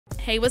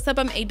Hey, what's up?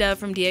 I'm Ayeeedubb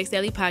from DX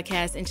Daily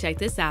Podcast, and check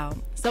this out.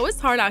 So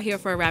it's hard out here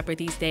for a rapper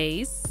these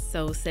days,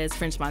 so says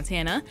French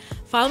Montana.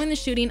 Following the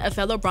shooting of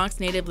fellow Bronx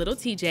native Lil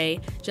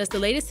Tjay, just the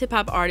latest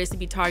hip-hop artist to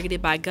be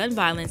targeted by gun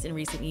violence in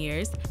recent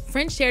years,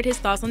 French shared his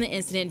thoughts on the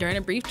incident during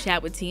a brief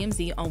chat with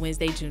TMZ on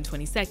Wednesday, June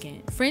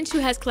 22nd. French, who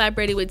has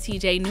collaborated with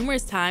Tjay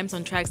numerous times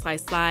on tracks like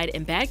Slide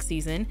and Bag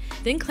Season,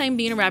 then claimed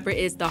being a rapper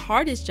is the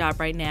hardest job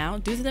right now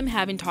due to them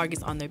having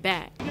targets on their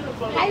back.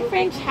 Hi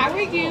French, how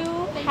are you?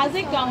 How's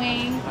it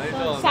going?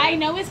 So I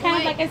know it's kind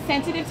of like a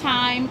sensitive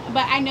time,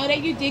 but I know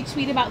that you did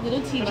tweet about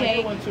Lil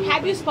Tjay.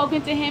 Have you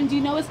spoken to him? Do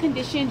you know his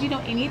condition? Do you know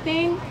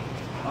anything?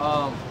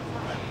 I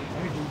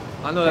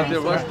know that they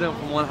rushed him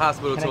from one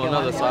hospital to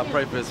another, so I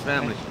pray for his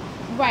family.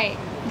 Right,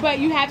 but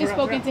you haven't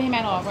spoken to him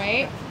at all,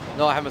 right?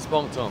 No, I haven't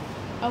spoken to him.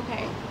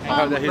 Okay. I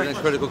heard that he's in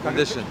critical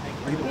condition.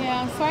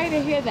 Yeah, I'm sorry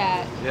to hear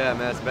that. Yeah,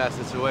 man, it's a bad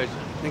situation.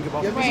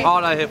 It's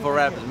hard out here for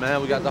rappers, man.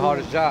 We got the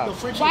hardest job.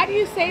 Why do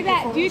you say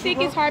that? Do you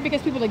think it's hard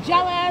because people are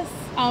jealous?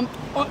 Or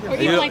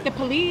even like the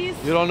police?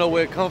 You don't know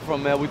where it comes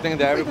from, man. We think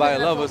that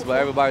everybody loves us, but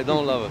everybody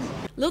don't love us.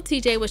 Lil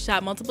Tjay was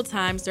shot multiple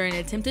times during an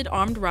attempted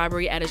armed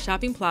robbery at a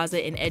shopping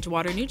plaza in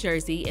Edgewater, New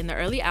Jersey in the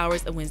early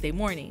hours of Wednesday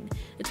morning.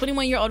 The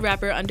 21-year-old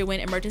rapper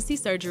underwent emergency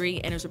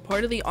surgery and is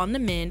reportedly on the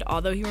mend,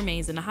 although he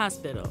remains in the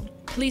hospital.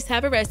 Police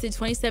have arrested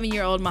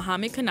 27-year-old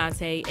Mohammed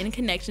Konate in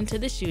connection to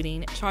the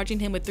shooting, charging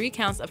him with 3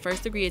 counts of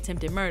first-degree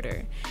attempted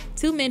murder.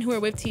 2 men who were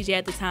with Tjay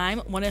at the time,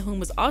 one of whom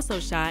was also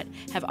shot,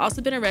 have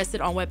also been arrested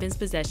on weapons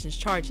possession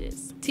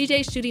charges.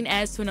 Tjay's shooting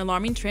adds to an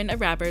alarming trend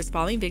of rappers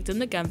falling victim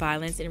to gun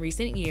violence in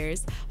recent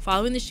years,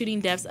 following the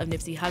shooting deaths of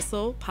Nipsey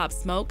Hussle, Pop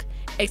Smoke,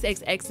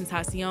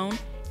 XXXTentacion,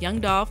 Young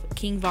Dolph,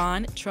 King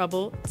Von,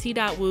 Trouble, T.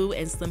 Woo,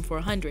 and Slim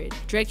 400.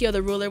 Drakeo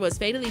the Ruler was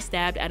fatally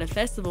stabbed at a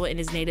festival in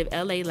his native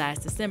LA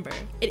last December.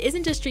 It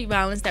isn't just street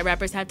violence that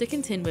rappers have to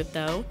contend with,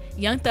 though.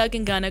 Young Thug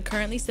and Gunna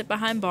currently sit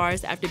behind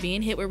bars after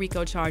being hit with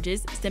RICO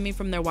charges stemming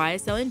from their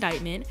YSL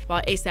indictment,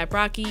 while A$AP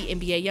Rocky,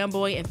 NBA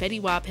Youngboy, and Fetty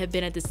Wap have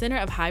been at the center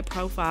of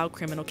high-profile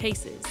criminal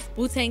cases.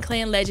 Wu-Tang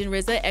Clan legend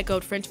RZA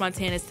echoed French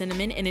Montana's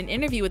sentiment in an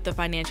interview with the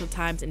Financial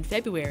Times in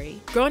February.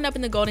 Growing up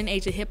in the golden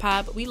age of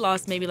hip-hop, we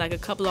lost maybe like a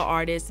couple of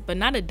artists, but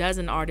not a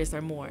dozen artists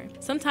or more.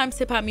 Sometimes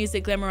hip-hop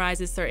music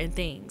glamorizes certain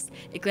things.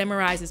 It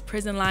glamorizes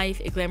prison life,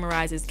 it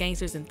glamorizes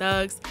gangsters and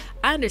thugs.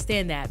 I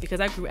understand that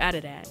because I grew out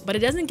of that. But it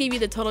doesn't give you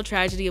the total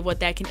tragedy of what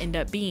that can end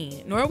up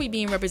being, nor are we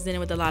being represented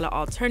with a lot of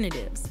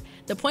alternatives.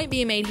 The point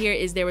being made here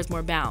is there was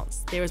more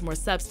bounce, there was more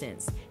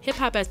substance.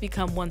 Hip-hop has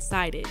become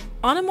one-sided.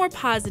 On a more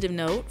positive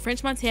note,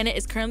 French Montana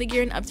is currently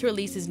gearing up to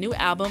release his new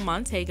album,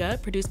 Montega,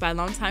 produced by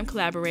longtime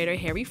collaborator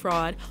Harry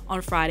Fraud,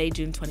 on Friday,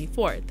 June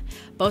 24th.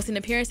 Boasting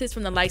appearances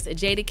from the likes of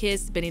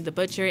Jadakiss, Benny the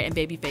Butcher, and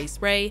Babyface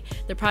Ray,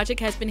 the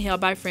project has been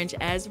hailed by French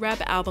as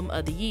Rap Album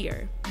of the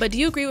Year. But do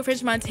you agree with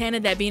French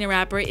Montana that being a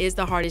rapper is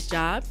the hardest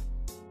job?